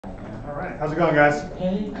All right, how's it going, guys?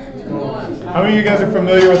 How many of you guys are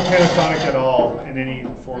familiar with Panasonic at all in any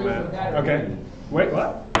format? Okay. Wait,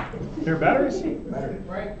 what? Your batteries?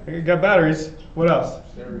 You got batteries. What else?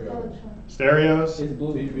 Stereos.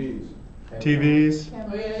 TVs.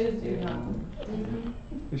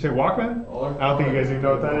 You say Walkman? I don't think you guys even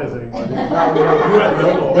know what that is anymore. Yeah,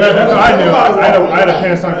 that's what I knew. I had a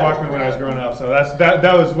Panasonic Walkman when I was growing up, so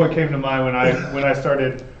that was what came to mind when I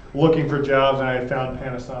started looking for jobs and I found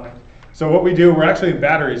Panasonic. So what we do, we're actually in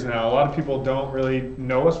batteries now. A lot of people don't really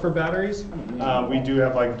know us for batteries. We do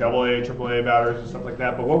have like AA, AAA batteries and stuff like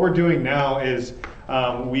that. But what we're doing now is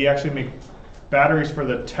we actually make batteries for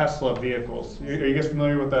the Tesla vehicles. Are you guys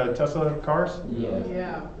familiar with the Tesla cars?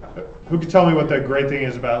 Yeah. Who can tell me what the great thing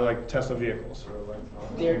is about like Tesla vehicles?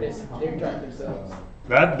 They drive themselves.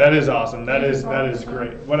 That is awesome. That is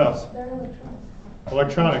great. What else?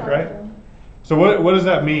 Electronic, right? So what does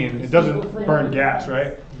that mean? It doesn't burn gas,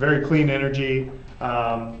 right? Very clean energy,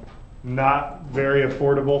 not very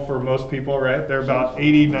affordable for most people, right? They're about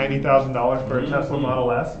 $80,000-$90,000 for a Tesla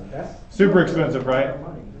Model S. Super expensive, right?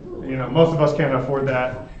 You know, most of us can't afford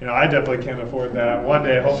that. You know, I definitely can't afford that. One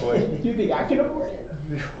day, hopefully. You think I can afford it?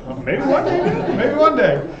 Maybe one day. Maybe one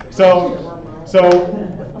day. So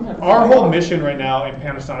our whole mission right now in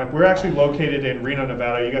Panasonic, we're actually located in Reno,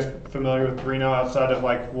 Nevada. Are you guys familiar with Reno outside of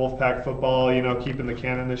like Wolfpack football, you know, keeping the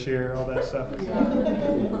cannon this year, all that stuff?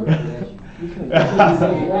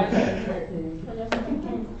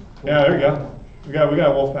 Yeah, there we go. We got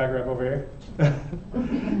a Wolfpack rep over here.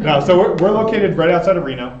 No, so we're located right outside of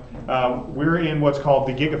Reno. We're in what's called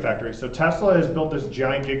the Gigafactory. So Tesla has built this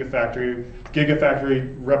giant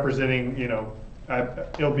Gigafactory representing, you know,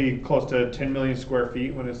 it'll be close to 10 million square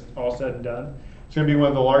feet when it's all said and done. It's going to be one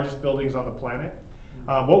of the largest buildings on the planet.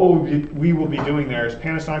 What we will be doing there is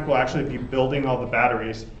Panasonic will actually be building all the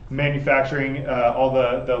batteries, manufacturing all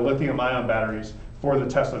the lithium-ion batteries for the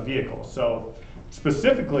Tesla vehicles. So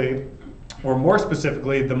specifically, or more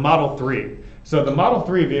specifically, the Model 3. So the Model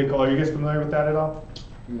 3 vehicle, are you guys familiar with that at all?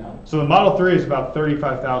 No. So the Model 3 is about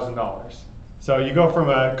 $35,000. So you go from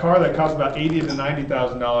a car that costs about $80,000 to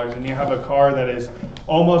 $90,000, and you have a car that is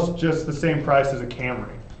almost just the same price as a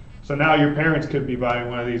Camry. So now your parents could be buying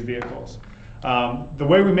one of these vehicles. The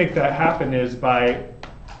way we make that happen is by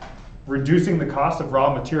reducing the cost of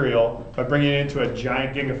raw material by bringing it into a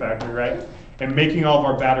giant gigafactory, right? And making all of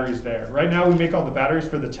our batteries there. Right now we make all the batteries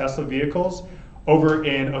for the Tesla vehicles over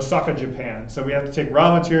in Osaka, Japan. So we have to take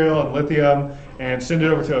raw material and lithium and send it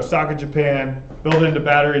over to Osaka, Japan, build it into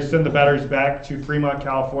batteries, send the batteries back to Fremont,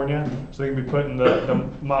 California, so they can be put in the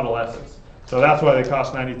Model S's. So that's why they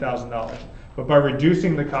cost $90,000. But by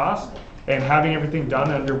reducing the cost and having everything done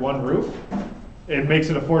under one roof, it makes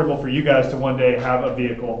it affordable for you guys to one day have a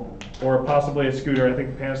vehicle or possibly a scooter. I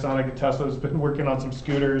think Panasonic and Tesla has been working on some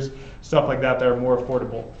scooters, stuff like that are more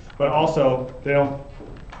affordable. But also, they don't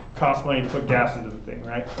cost money to put gas into the thing,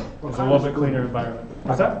 right? It's a little bit cleaner environment.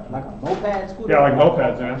 What's that? Like a moped scooter? Yeah, like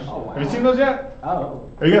mopeds, man. Oh, wow. Have you seen those yet? Oh.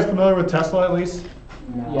 Are you guys familiar with Tesla at least?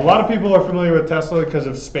 No. A lot of people are familiar with Tesla because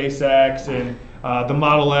of SpaceX and the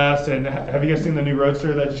Model S. And have you guys seen the new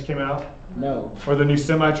Roadster that just came out? No. Or the new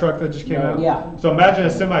semi-truck that just came out? Yeah. So imagine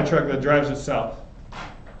a semi-truck that drives itself.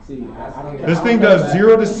 See, I don't This thing does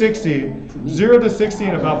 0 to 60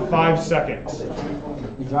 in about 5 seconds.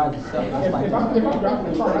 It drives itself. That's like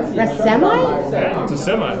A semi? Yeah, it's a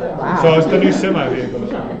semi. Wow. So it's the new semi vehicle.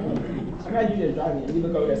 Imagine you just driving and you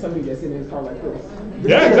look over at somebody that's in his car like this.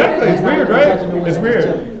 Yeah, exactly. It's weird, right? It's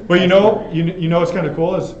weird. But you know what's kind of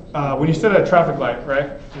cool is when you sit at a traffic light,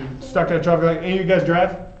 right? You're stuck at a traffic light. Any of you guys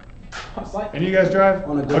drive? Any of you guys drive?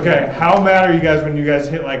 Okay. How mad are you guys when you guys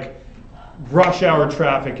hit like rush hour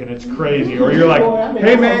traffic and it's crazy, or you're like,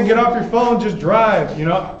 hey man, get off your phone, just drive. You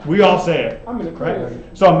know, we all say it, right?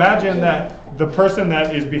 So imagine that the person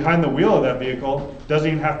that is behind the wheel of that vehicle doesn't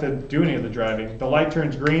even have to do any of the driving. The light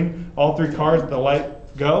turns green, all 3 cars, the light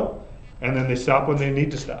go, and then they stop when they need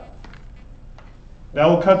to stop. That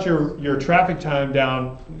will cut your traffic time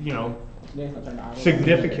down, you know,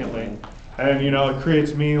 significantly. And, you know, it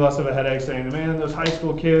creates me less of a headache saying, man, those high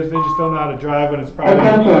school kids, they just don't know how to drive when it's probably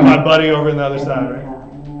my buddy over on the other side, right?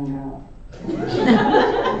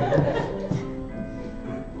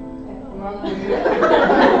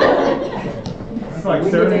 It's like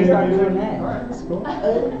serenading music. It's cool.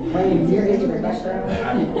 playing music in the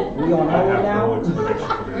background. We on hold now.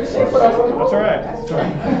 That's all right. That's all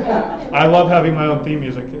right. I love having my own theme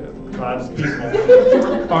music. It's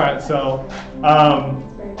peaceful. All right, so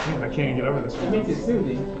man, I can't even get over this one. It makes it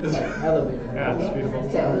soothing. Yeah, it's beautiful.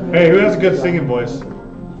 Hey, who has a good singing voice?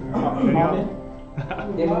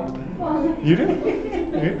 You do?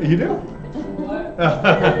 You do?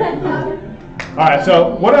 All right,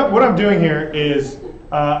 so what I'm doing here is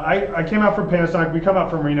I came out from Panasonic. We come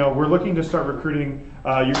out from Reno. We're looking to start recruiting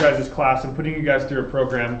you guys' class and putting you guys through a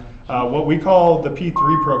program, what we call the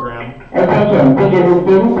P3 program. Attention, teachers and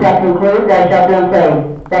students, that concludes our shelter in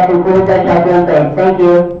place. That concludes our shelter in place. Thank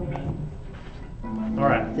you. All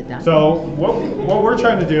right. So what we're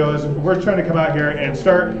trying to do is we're trying to come out here and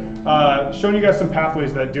start showing you guys some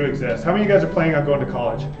pathways that do exist. How many of you guys are planning on going to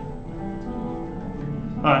college?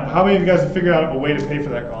 All right. How many of you guys have figured out a way to pay for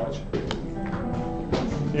that college?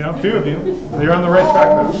 You know, a few of you. You're on the right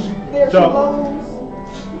track though. So,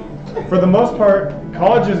 for the most part,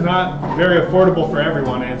 college is not very affordable for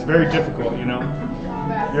everyone, and it's very difficult. You know,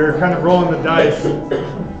 you're kind of rolling the dice.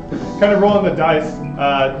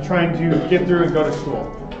 Trying to get through and go to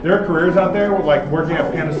school. There are careers out there like working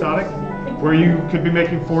at Panasonic where you could be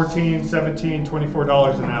making $14, $17,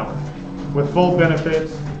 $24 an hour with full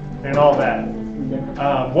benefits and all that.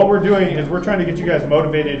 What we're doing is we're trying to get you guys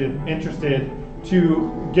motivated and interested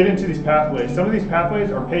to get into these pathways. Some of these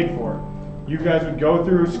pathways are paid for. You guys would go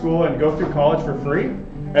through school and go through college for free,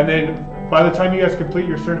 and then by the time you guys complete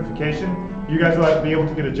your certification, you guys will be able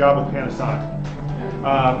to get a job with Panasonic.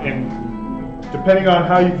 And depending on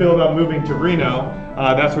how you feel about moving to Reno,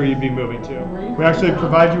 that's where you'd be moving to. We actually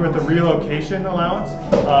provide you with a relocation allowance.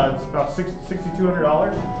 It's about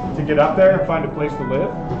 $6,200 to get up there and find a place to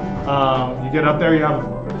live. You get up there, you have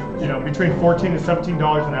between $14 and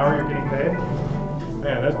 $17 an hour you're getting paid.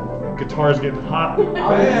 Man, that guitar is getting hot. All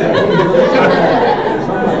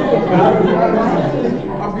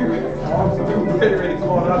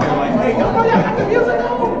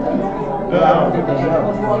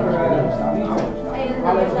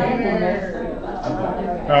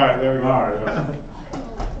right, there we go.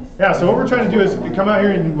 Yeah, so what we're trying to do is come out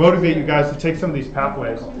here and motivate you guys to take some of these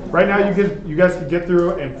pathways. Right now, you guys can get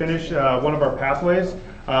through and finish one of our pathways,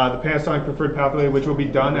 the Panasonic Preferred Pathway, which will be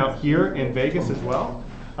done out here in Vegas as well.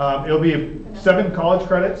 It'll be 7 college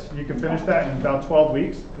credits. You can finish that in about 12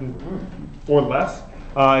 weeks or less.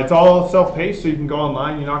 It's all self-paced, so you can go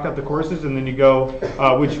online, you knock out the courses, and then you go,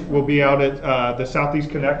 which will be out at the Southeast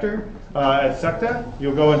Connector at SECTA.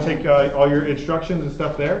 You'll go and take all your instructions and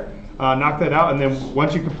stuff there, knock that out, and then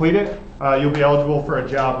once you complete it, you'll be eligible for a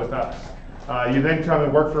job with us. You then come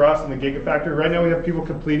and work for us in the Gigafactory. Right now we have people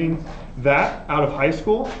completing that out of high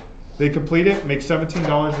school. They complete it, make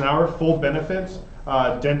 $17 an hour, full benefits,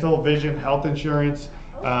 dental, vision, health insurance.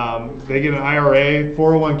 They get an IRA,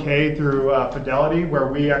 401k through Fidelity, where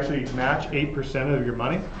we actually match 8% of your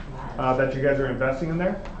money that you guys are investing in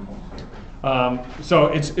there. So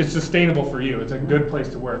it's sustainable for you. It's a good place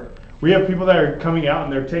to work. We have people that are coming out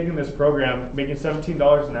and they're taking this program, making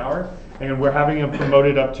 $17 an hour, and we're having them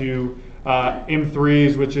promoted up to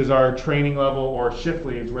M3s, which is our training level, or shift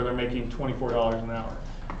leads, where they're making $24 an hour.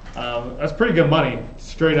 That's pretty good money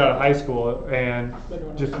straight out of high school and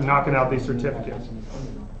just knocking out these certificates.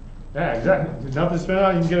 Yeah, exactly. Nothing to spend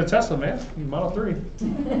on, you can get a Tesla, man. Model 3.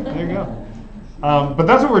 There you go. But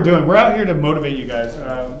that's what we're doing. We're out here to motivate you guys.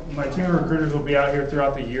 My team of recruiters will be out here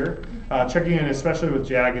throughout the year, checking in especially with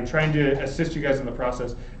JAG and trying to assist you guys in the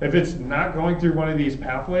process. If it's not going through one of these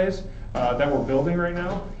pathways that we're building right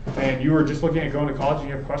now, and you are just looking at going to college and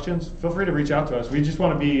you have questions, feel free to reach out to us. We just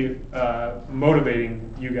want to be motivating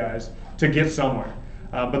you guys to get somewhere.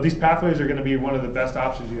 But these pathways are going to be one of the best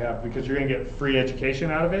options you have, because you're going to get free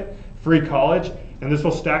education out of it, free college, and this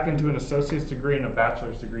will stack into an associate's degree and a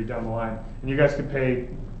bachelor's degree down the line. And you guys could pay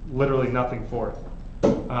literally nothing for it.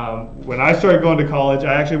 When I started going to college,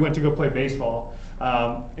 I actually went to go play baseball.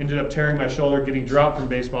 Ended up tearing my shoulder, getting dropped from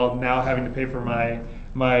baseball, now having to pay for my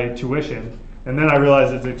tuition. And then I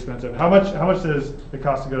realized it's expensive. How much does it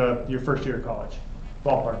cost to go to your first year of college?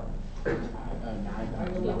 Ballpark.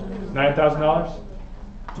 $9,000?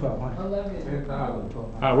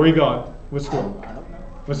 Where are you going? What school?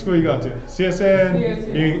 What school are you going to? CSN?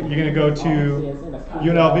 You're going to go to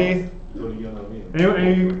UNLV?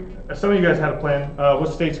 Some of you guys had a plan.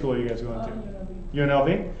 What state school are you guys going to?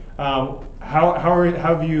 UNLV?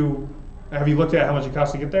 Have you looked at how much it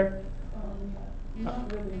costs to get there?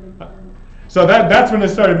 So that's when it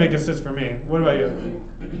started making sense for me. What about you?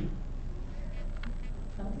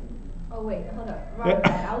 Oh wait, hold on. Wrong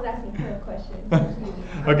bad. I was asking her a question.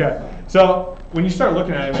 Okay, so when you start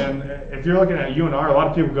looking at it, man, if you're looking at UNR, a lot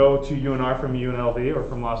of people go to UNR from UNLV or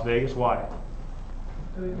from Las Vegas. Why?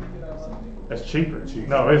 It's cheaper.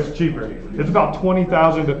 No, it's cheaper. It's about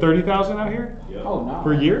 $20,000 to $30,000 out here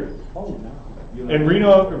per year. In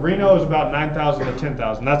Reno is about 9,000 to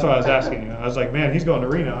 10,000. That's what I was asking you. I was like, man, he's going to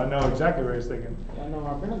Reno. I know exactly where he's thinking. I know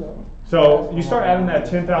I'm gonna go. So you start adding that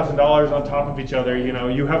 $10,000 on top of each other. You know,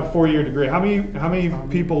 you have a 4-year degree. How many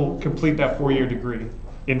people complete that 4-year degree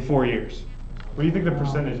in 4 years? What do you think the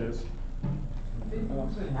percentage is?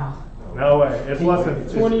 No way. It's less than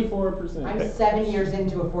 24%. I'm 7 years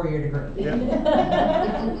into a 4-year degree. Yeah.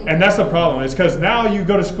 And that's the problem. Is because now you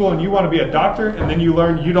go to school and you want to be a doctor, and then you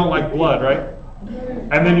learn you don't like blood, right?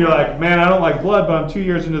 And then you're like, man, I don't like blood, but I'm 2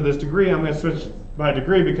 years into this degree. I'm going to switch my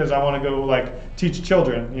degree because I want to go like teach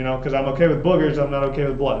children, you know, because I'm okay with boogers. I'm not okay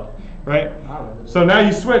with blood, right? So now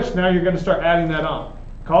you switch. Now you're going to start adding that on.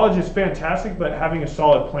 College is fantastic, but having a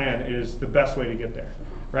solid plan is the best way to get there,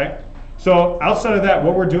 right? So outside of that,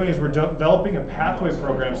 what we're doing is we're developing a pathway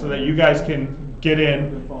program so that you guys can get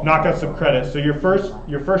in, knock out some credits. So your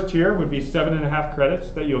first tier would be 7.5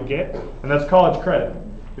 credits that you'll get, and that's college credit.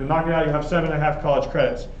 You'll knock it out, you have 7.5 college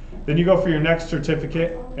credits. Then you go for your next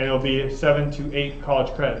certificate, and it'll be 7 to 8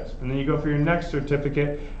 college credits. And then you go for your next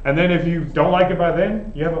certificate, and then if you don't like it by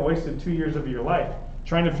then, you haven't wasted 2 years of your life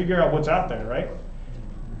trying to figure out what's out there, right?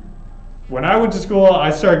 When I went to school, I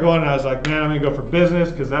started going and I was like, man, I'm going to go for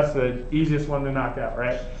business because that's the easiest one to knock out,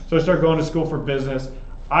 right? So I started going to school for business.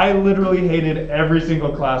 I literally hated every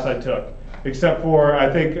single class I took, except for, I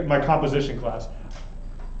think, my composition class.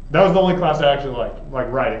 That was the only class I actually liked, like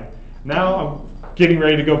writing. Now I'm getting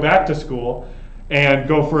ready to go back to school and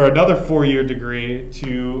go for another 4-year degree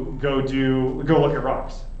to go look at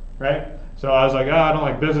rocks, right? So I was like, I don't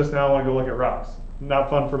like business now, I want to go look at rocks. Not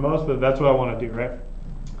fun for most, but that's what I want to do, right?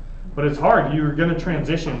 But it's hard. You're going to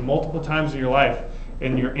transition multiple times in your life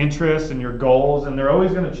and your interests and your goals, and they're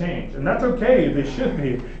always going to change. And that's okay. They should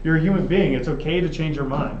be. You're a human being. It's okay to change your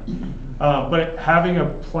mind. But having a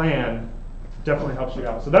plan definitely helps you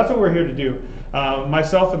out. So that's what we're here to do.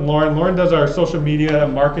 Myself and Lauren. Lauren does our social media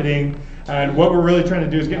marketing, and what we're really trying to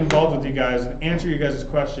do is get involved with you guys and answer you guys'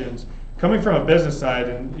 questions. Coming from a business side,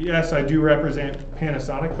 and yes, I do represent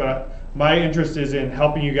Panasonic, but my interest is in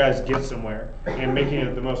helping you guys get somewhere and making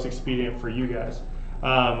it the most expedient for you guys.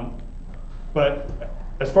 But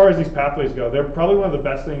as far as these pathways go, they're probably one of the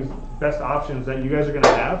best options that you guys are going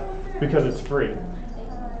to have because it's free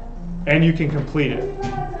and you can complete it.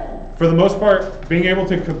 For the most part, being able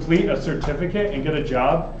to complete a certificate and get a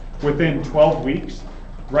job within 12 weeks,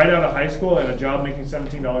 right out of high school, and a job making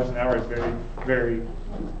 $17 an hour is very, very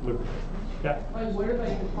lucrative. Yeah. Like, where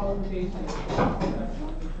like the qualifications?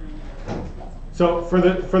 So for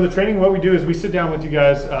the training, what we do is we sit down with you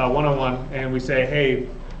guys one-on-one and we say, hey,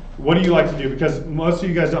 what do you like to do? Because most of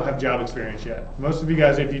you guys don't have job experience yet. Most of you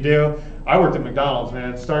guys, if you do, I worked at McDonald's,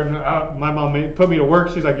 man. Starting out, my mom put me to work.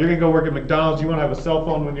 She's like, you're going to go work at McDonald's. You want to have a cell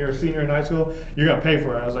phone when you're a senior in high school? You're going to pay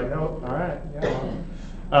for it. I was like, oh, all right.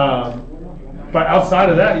 Yeah. But outside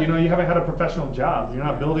of that, you know, you haven't had a professional job. You're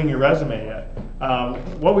not building your resume yet.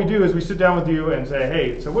 What we do is we sit down with you and say,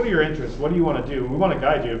 hey, so what are your interests? What do you want to do? We want to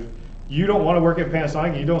guide you. If you don't want to work at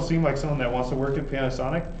Panasonic, you don't seem like someone that wants to work at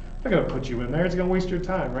Panasonic, I'm not going to put you in there. It's going to waste your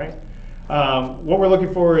time, right? What we're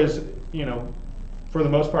looking for is, you know, for the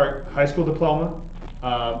most part, high school diploma,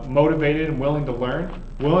 motivated and willing to learn,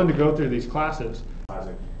 willing to go through these classes.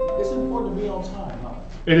 It's important to be on time, huh?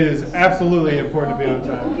 It is absolutely important to be on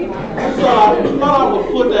time. So I thought I would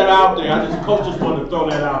put that out there. Coach just wanted to throw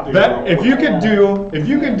that out there. That if you could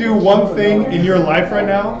do one thing in your life right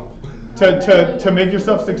now to make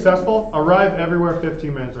yourself successful, arrive everywhere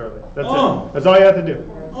 15 minutes early. That's it. That's all you have to do.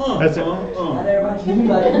 That's it.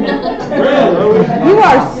 You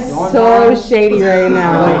are so shady right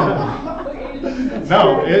now.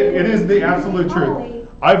 No, it is the absolute truth.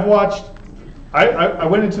 I've watched. I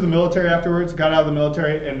went into the military afterwards, got out of the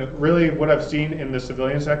military, and really what I've seen in the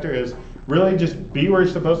civilian sector is really just be where you're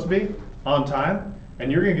supposed to be on time, and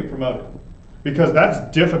you're going to get promoted. Because that's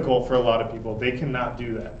difficult for a lot of people. They cannot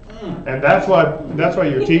do that. And that's why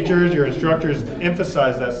your teachers, your instructors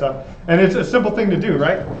emphasize that stuff. And it's a simple thing to do,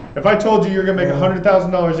 right? If I told you you're going to make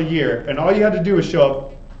 $100,000 a year, and all you had to do was show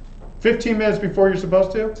up 15 minutes before you're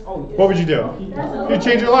supposed to, what would you do? You'd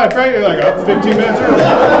change your life, right? You're like, oh, 15 minutes early.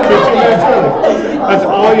 15 minutes early. That's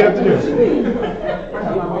all you have to do.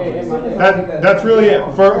 That's really it.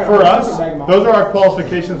 For us, those are our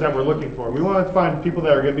qualifications that we're looking for. We want to find people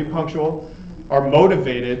that are going to be punctual, are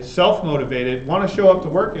motivated, self-motivated, want to show up to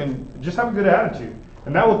work, and just have a good attitude.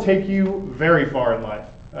 And that will take you very far in life.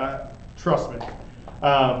 Trust me.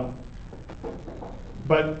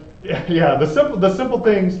 But yeah, the simple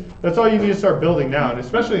things, that's all you need to start building now, and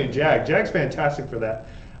especially in JAG. JAG's fantastic for that.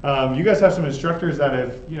 You guys have some instructors that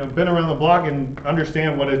have been around the block and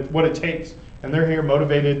understand what it takes, and they're here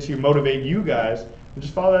motivated to motivate you guys and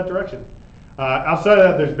just follow that direction. Outside of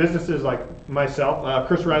that, there's businesses like myself.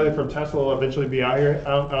 Chris Riley from Tesla will eventually be out here.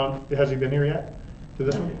 Has he been here yet? To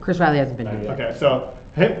this one? Chris Riley hasn't been here yet. Okay, so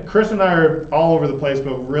Chris and I are all over the place,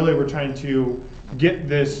 but really we're trying to get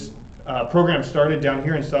this program started down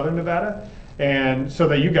here in Southern Nevada, and so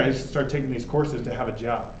that you guys start taking these courses to have a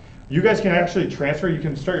job. You guys can actually transfer. You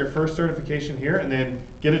can start your first certification here and then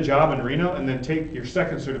get a job in Reno and then take your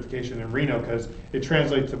second certification in Reno because it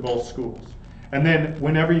translates to both schools. And then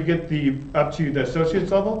whenever you get up to the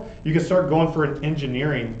associate's level, you can start going for an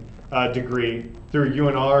engineering degree through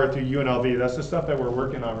UNR or through UNLV. That's the stuff that we're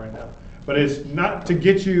working on right now. But it's not to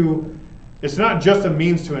get you, it's not just a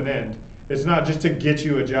means to an end. It's not just to get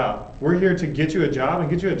you a job. We're here to get you a job and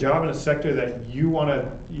get you a job in a sector that you want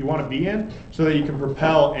to be in so that you can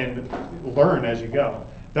propel and learn as you go.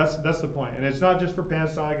 That's the point. And it's not just for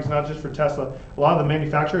Panasonic, it's not just for Tesla. A lot of the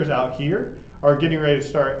manufacturers out here are getting ready to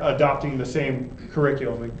start adopting the same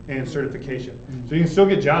curriculum and certification. So you can still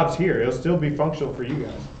get jobs here. It'll still be functional for you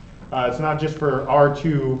guys. It's not just for our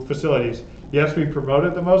two facilities. Yes, we promote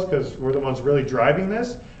it the most because we're the ones really driving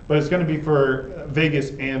this, but it's going to be for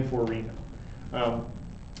Vegas and for Reno.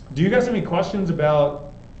 Do you guys have any questions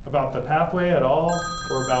about the pathway at all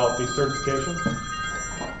or about the certification?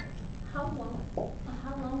 How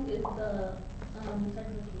long is the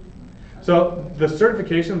certification? So the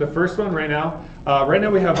certification, the first one right now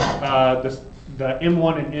we have the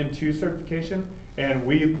M1 and M2 certification, and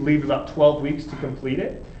we leave about 12 weeks to complete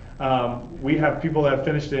it. We have people that have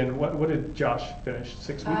finished in, what did Josh finish,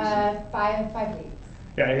 6 weeks? 5 weeks.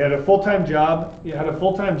 Yeah, he had a full-time job, had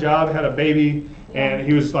a baby, and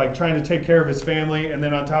he was like trying to take care of his family, and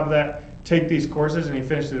then on top of that, take these courses, and he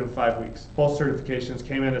finished it in 5 weeks. Both certifications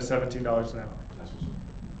came in at $17 an hour.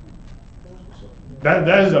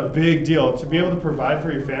 That is a big deal, to be able to provide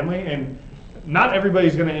for your family, and not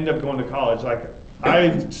everybody's gonna end up going to college. Like,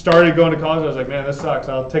 I started going to college, I was like, man, this sucks,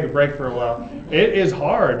 I'll take a break for a while. It is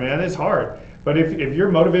hard, man, it's hard. But if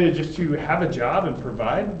you're motivated just to have a job and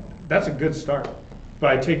provide, that's a good start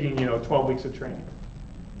by taking 12 weeks of training.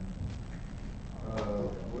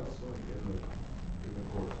 What's in the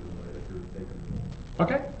courses if you're taking?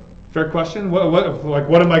 Okay, fair question.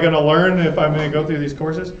 What am I going to learn if I'm going to go through these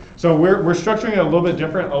courses? So we're structuring it a little bit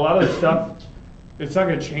different. A lot of the stuff, it's not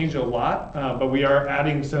going to change a lot, but we are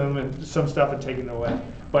adding some stuff and taking it away.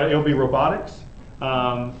 But it'll be robotics.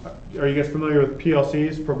 Are you guys familiar with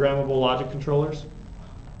PLCs, programmable logic controllers?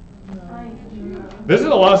 This is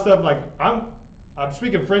a lot of stuff. Like I'm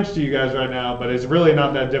speaking French to you guys right now, but it's really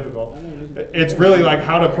not that difficult. It's really like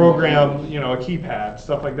how to program, a keypad,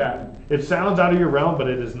 stuff like that. It sounds out of your realm, but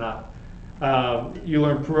it is not. You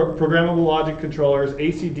learn programmable logic controllers,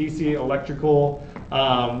 AC/DC, electrical,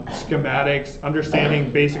 schematics,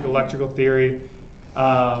 understanding basic electrical theory,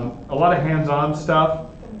 a lot of hands-on stuff.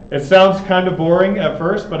 It sounds kind of boring at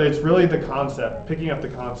first, but it's really the concept, picking up the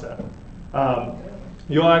concept.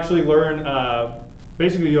 You'll actually learn,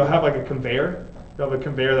 basically you'll have like a conveyor. You'll have a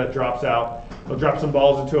conveyor that drops out. You'll drop some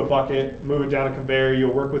balls into a bucket, move it down a conveyor.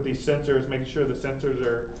 You'll work with these sensors, making sure the sensors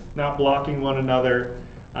are not blocking one another.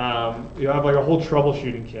 You'll have like a whole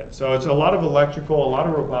troubleshooting kit. So it's a lot of electrical, a lot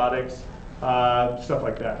of robotics, stuff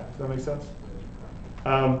like that. Does that make sense?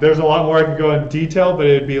 There's a lot more I could go in detail, but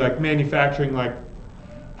it'd be like manufacturing, like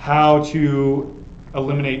how to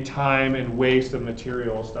eliminate time and waste of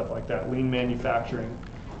materials, stuff like that, lean manufacturing.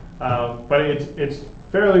 But it's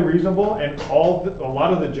fairly reasonable, and a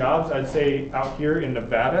lot of the jobs I'd say out here in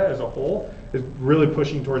Nevada as a whole is really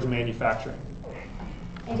pushing towards manufacturing.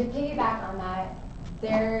 And to piggyback on that,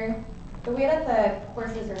 the way that the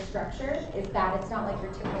courses are structured is that it's not like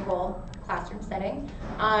your typical classroom setting.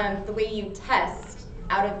 The way you test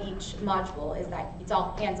out of each module is that it's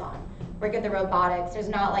all hands-on. Work at the robotics. There's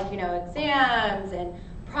not like exams and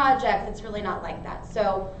projects. It's really not like that.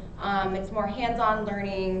 So it's more hands-on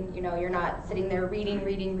learning. You're not sitting there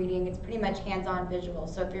reading. It's pretty much hands-on visual.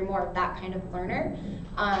 So if you're more of that kind of learner,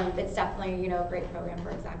 it's definitely a great program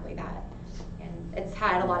for exactly that. And it's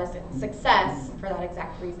had a lot of success for that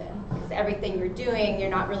exact reason. Because everything you're doing,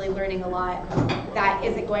 you're not really learning a lot that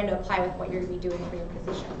isn't going to apply with what you're going to be doing for your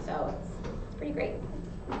position. So it's pretty great.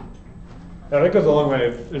 Yeah, that goes a long way,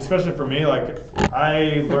 especially for me. Like,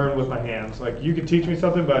 I learn with my hands. Like, you can teach me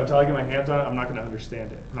something, but until I get my hands on it, I'm not going to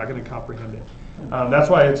understand it. I'm not going to comprehend it. That's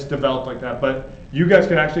why it's developed like that. But you guys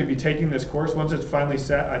can actually be taking this course once it's finally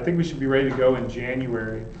set. I think we should be ready to go in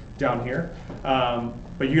January down here.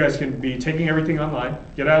 But you guys can be taking everything online.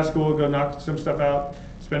 Get out of school, go knock some stuff out,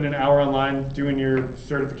 spend an hour online doing your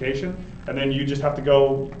certification, and then you just have to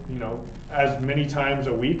go, as many times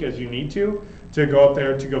a week as you need to go up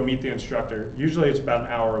there to go meet the instructor. Usually it's about an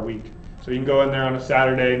hour a week. So you can go in there on a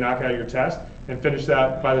Saturday, knock out your test, and finish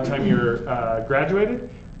that by the time you're graduated.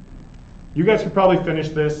 You guys could probably finish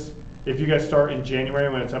this if you guys start in January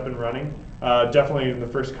when it's up and running. Definitely in the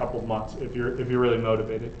first couple of months if you're really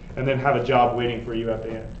motivated, and then have a job waiting for you at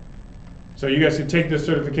the end. So you guys could take this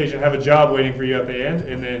certification, have a job waiting for you at the end,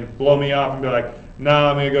 and then blow me off and be like,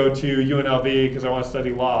 nah, I'm gonna go to UNLV because I want to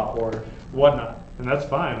study law or whatnot. And that's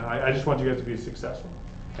fine. I just want you guys to be successful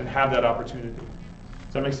and have that opportunity.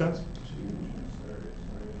 Does that make sense?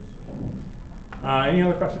 Any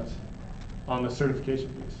other questions on the certification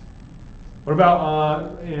piece? What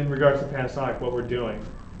about in regards to Panasonic, what we're doing?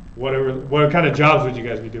 What kind of jobs would you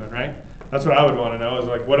guys be doing, right? That's what I would want to know is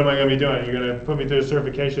like, what am I going to be doing? You're going to put me through a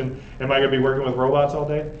certification. Am I going to be working with robots all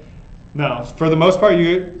day? No, for the most part,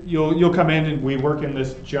 you'll come in and we work in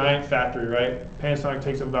this giant factory, right? Panasonic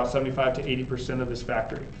takes up about 75 to 80% of this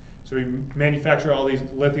factory. So we manufacture all these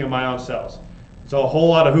lithium-ion cells. It's a whole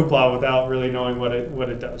lot of hoopla without really knowing what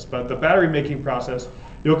it does. But the battery making process,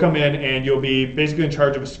 you'll come in and you'll be basically in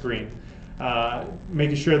charge of a screen,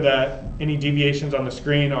 making sure that any deviations on the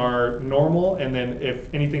screen are normal, and then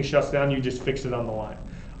if anything shuts down, you just fix it on the line.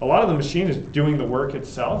 A lot of the machine is doing the work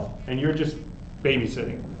itself, and you're just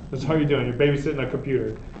babysitting. That's all you're doing. You're babysitting a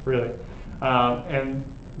computer, really. And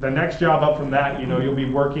the next job up from that, you'll be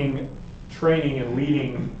working, training and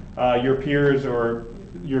leading your peers or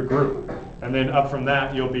your group. And then up from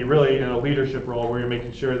that, you'll be really in a leadership role where you're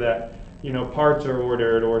making sure that parts are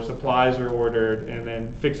ordered or supplies are ordered, and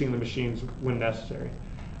then fixing the machines when necessary.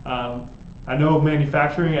 I know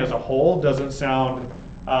manufacturing as a whole doesn't sound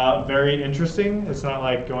very interesting. It's not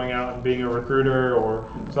like going out and being a recruiter or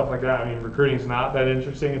stuff like that. I mean, recruiting is not that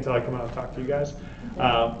interesting until I come out and talk to you guys.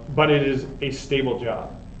 But it is a stable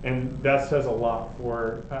job, and that says a lot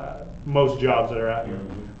for most jobs that are out here.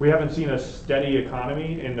 We haven't seen a steady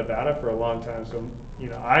economy in Nevada for a long time. So,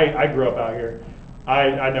 I grew up out here.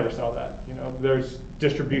 I never saw that. There's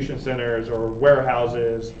distribution centers or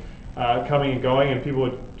warehouses coming and going, and people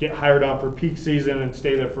would get hired on for peak season and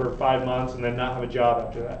stay there for 5 months and then not have a job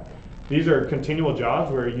after that. These are continual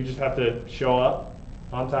jobs where you just have to show up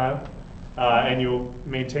on time and you'll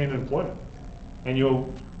maintain employment. And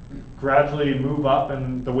you'll gradually move up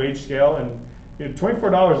in the wage scale, and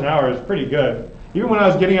 $24 an hour is pretty good. Even when I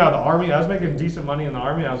was getting out of the Army, I was making decent money in the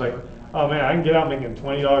Army. I was like, oh man, I can get out making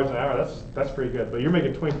 $20 an hour. That's pretty good. But you're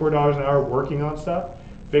making $24 an hour working on stuff,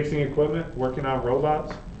 fixing equipment, working on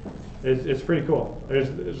robots. It's pretty cool.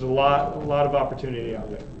 There's a lot of opportunity out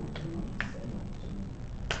there.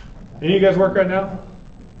 Any of you guys work right now?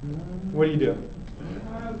 What do you do?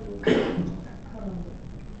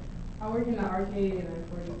 I work in the arcade and I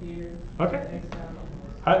work here. Okay.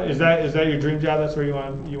 Is that your dream job? That's where you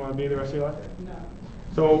want to be the rest of your life? No.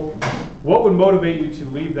 So, what would motivate you to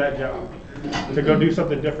leave that job to go do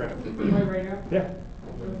something different? Like right now? Yeah.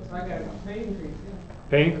 I got a pay increase. Yeah.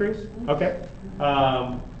 Pay increase? Okay.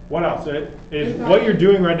 What else? Is what you're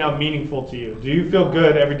doing right now meaningful to you? Do you feel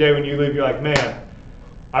good every day when you leave? You're like, man,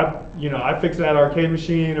 I fixed that arcade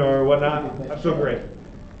machine or whatnot. I feel great.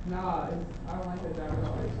 Nah, I don't like that job at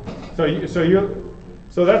all.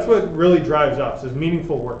 So that's what really drives us is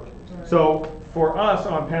meaningful work. So for us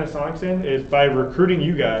on Panasonic's end is by recruiting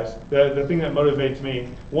you guys. The thing that motivates me,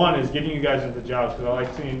 one, is getting you guys into jobs because I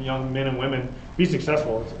like seeing young men and women be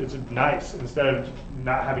successful. It's nice instead of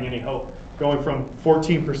not having any hope. Going from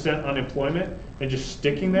 14% unemployment and just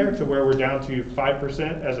sticking there to where we're down to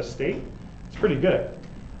 5% as a state, it's pretty good.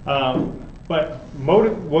 But what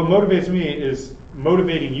motivates me is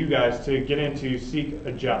motivating you guys to get in to seek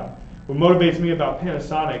a job. What motivates me about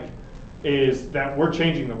Panasonic is that we're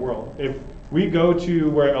changing the world. If we go to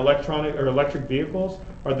where electric vehicles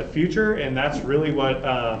are the future, and that's really what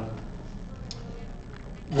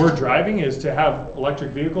we're driving, is to have electric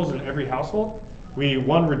vehicles in every household. We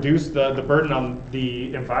reduce the burden on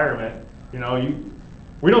the environment.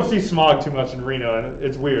 We don't see smog too much in Reno, and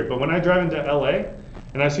it's weird. But when I drive into LA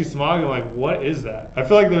and I see smog, I'm like, what is that? I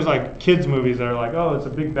feel like there's like kids movies that are like, oh, it's a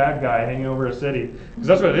big bad guy hanging over a city. Because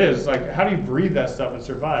that's what it is. It's like, how do you breathe that stuff and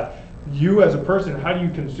survive? You as a person, how do you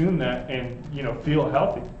consume that and feel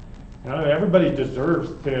healthy? Everybody deserves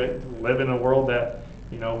to live in a world that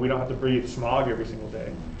we don't have to breathe smog every single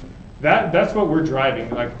day. That's what we're driving.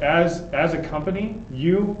 Like as a company,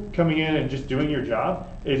 you coming in and just doing your job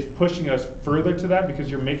is pushing us further to that because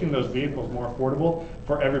you're making those vehicles more affordable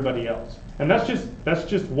for everybody else. And that's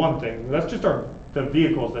just one thing. That's just the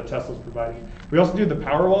vehicles that Tesla's providing. We also do the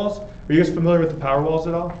Powerwalls. Are you guys familiar with the Powerwalls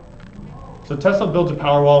at all? So Tesla builds a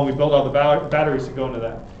Powerwall, and we build all the batteries to go into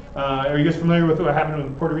that. Are you guys familiar with what happened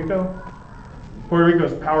in Puerto Rico? Puerto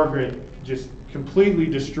Rico's power grid just completely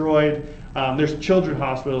destroyed. There's children's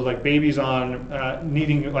hospitals, like babies on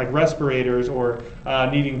needing like respirators or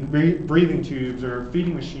needing breathing tubes or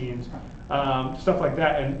feeding machines, stuff like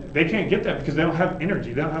that, and they can't get that because they don't have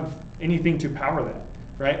energy. They don't have anything to power that,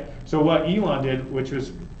 right? So what Elon did, which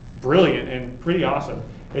was brilliant and pretty awesome,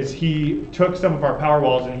 is he took some of our power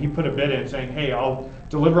walls and he put a bid in saying, hey, I'll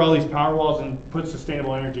deliver all these power walls and put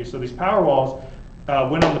sustainable energy. So these power walls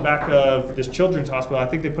went on the back of this children's hospital. I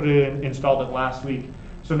think they put it in, installed it last week.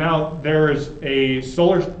 So now there is a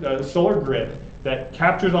solar grid that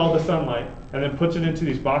captures all the sunlight and then puts it into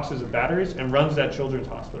these boxes of batteries and runs that children's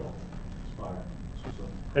hospital.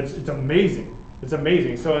 It's amazing. It's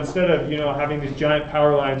amazing. So instead of having these giant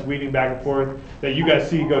power lines weaving back and forth that you guys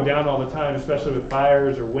see go down all the time, especially with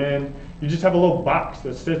fires or wind, you just have a little box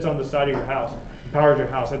that sits on the side of your house and powers your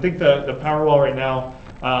house. I think the power wall right now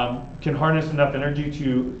can harness enough energy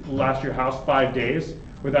to last your house 5 days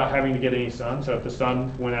without having to get any sun. So if the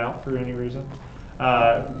sun went out for any reason,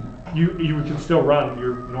 you can still run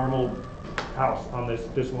your normal house on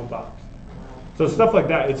this one box. So stuff like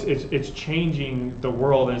that, it's changing the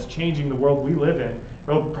world, and it's changing the world we live in.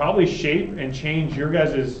 It'll probably shape and change your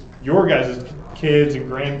guys' kids and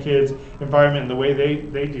grandkids' environment and the way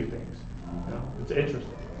they do things. It's interesting.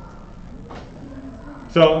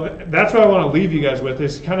 So that's what I want to leave you guys with,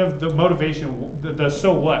 is kind of the motivation, the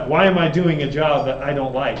so what. Why am I doing a job that I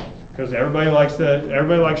don't like? Because everybody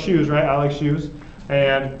likes shoes, right? I like shoes.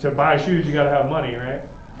 And to buy shoes, you got to have money, right?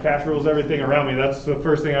 Cash rules everything around me. That's the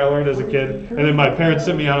first thing I learned as a kid. And then my parents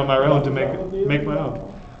sent me out on my own to make my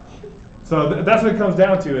own. So that's what it comes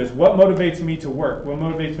down to, is what motivates me to work? What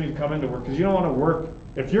motivates me to come into work? Because you don't want to work.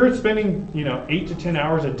 If you're spending 8 to 10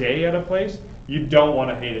 hours a day at a place, you don't want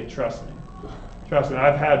to hate it. Trust me. Trust me.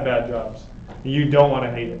 I've had bad jobs. You don't want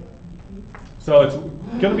to hate it. So it's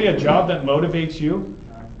going to be a job that motivates you,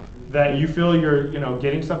 that you feel you're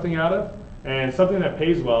getting something out of, and something that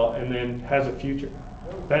pays well and then has a future.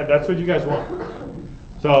 That's what you guys want.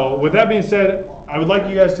 So with that being said, I would like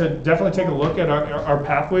you guys to definitely take a look at our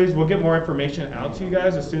pathways. We'll get more information out to you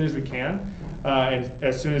guys as soon as we can, and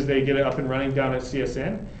as soon as they get it up and running down at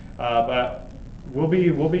CSN. But we'll be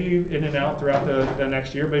in and out throughout the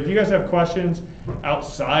next year. But if you guys have questions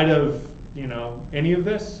outside of any of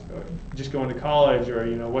this, just going to college or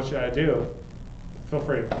what should I do, feel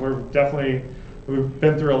free. We've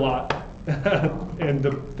been through a lot in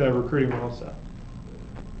the recruiting world. So.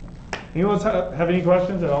 Anyone have any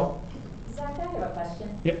questions at all? Zach, I have a question.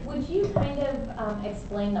 Yeah. Would you kind of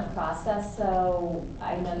explain the process? So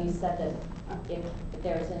I know you said that if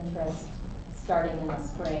there's interest starting in the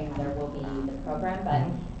spring, there will be the program,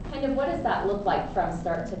 but kind of what does that look like from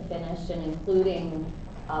start to finish, and including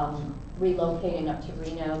relocating up to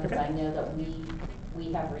Reno? Because I know that we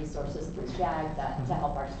have resources through JAG to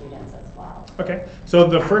help our students as well. Okay, so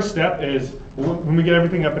the first step is when we get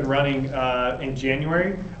everything up and running in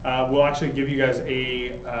January, we'll actually give you guys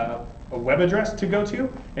a web address to go to,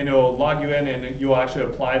 and it'll log you in and you'll actually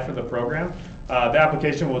apply for the program. The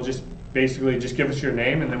application will basically just give us your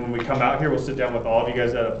name, and then when we come out here, we'll sit down with all of you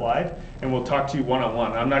guys that applied, and we'll talk to you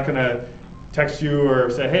one-on-one. I'm not gonna text you or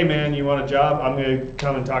say, hey man, you want a job? I'm gonna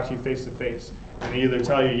come and talk to you face to face and either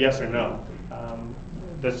tell you yes or no.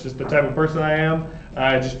 That's just the type of person I am.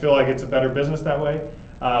 I just feel like it's a better business that way.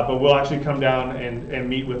 But we'll actually come down and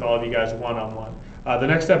meet with all of you guys one-on-one. The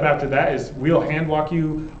next step after that is we'll hand walk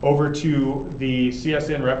you over to the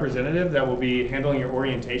CSN representative that will be handling your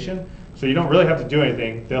orientation. So you don't really have to do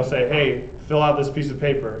anything. They'll say, hey, fill out this piece of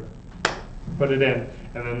paper, put it in,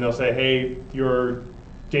 and then they'll say, hey, your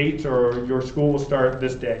date or your school will start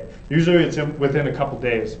this day. Usually it's within a couple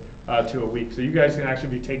days to a week. So you guys can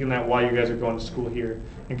actually be taking that while you guys are going to school here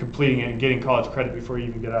and completing it and getting college credit before you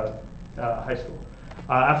even get out of high school.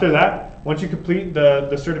 After that, once you complete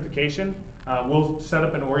the certification, we'll set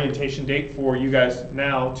up an orientation date for you guys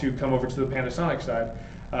now to come over to the Panasonic side.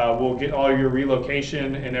 We'll get all your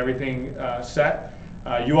relocation and everything set.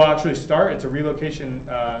 You will actually start, it's a relocation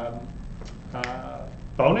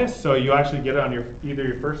bonus, so you actually get it on either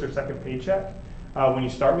your first or second paycheck when you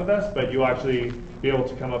start with us, but you'll actually be able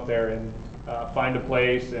to come up there and find a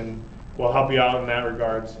place, and we'll help you out in that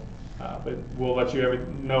regards. But we'll let you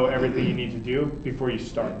know everything you need to do before you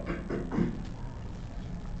start. Did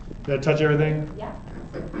that touch everything? Yeah.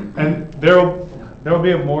 And there'll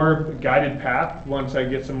be a more guided path once I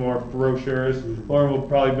get some more brochures. Lauren will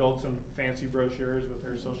probably build some fancy brochures with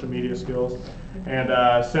her social media skills and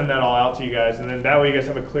send that all out to you guys. And then that way you guys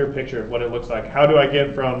have a clear picture of what it looks like. How do I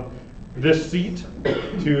get from this seat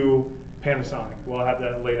to Panasonic? We'll have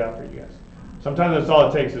that laid out for you guys. Sometimes that's all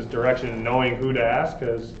it takes is direction and knowing who to ask,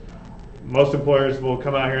 because most employers will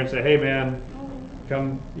come out here and say, hey man,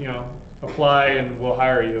 come apply and we'll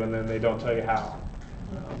hire you, and then they don't tell you how.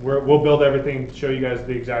 We'll build everything, show you guys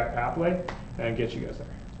the exact pathway, and get you guys there.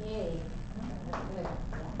 Yay.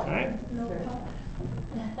 All right?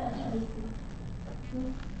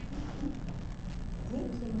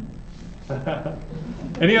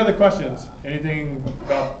 Any other questions? Anything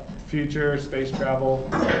about future space travel?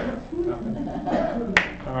 No.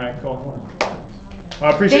 All right, cool.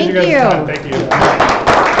 Well, I appreciate you guys' time. Thank you.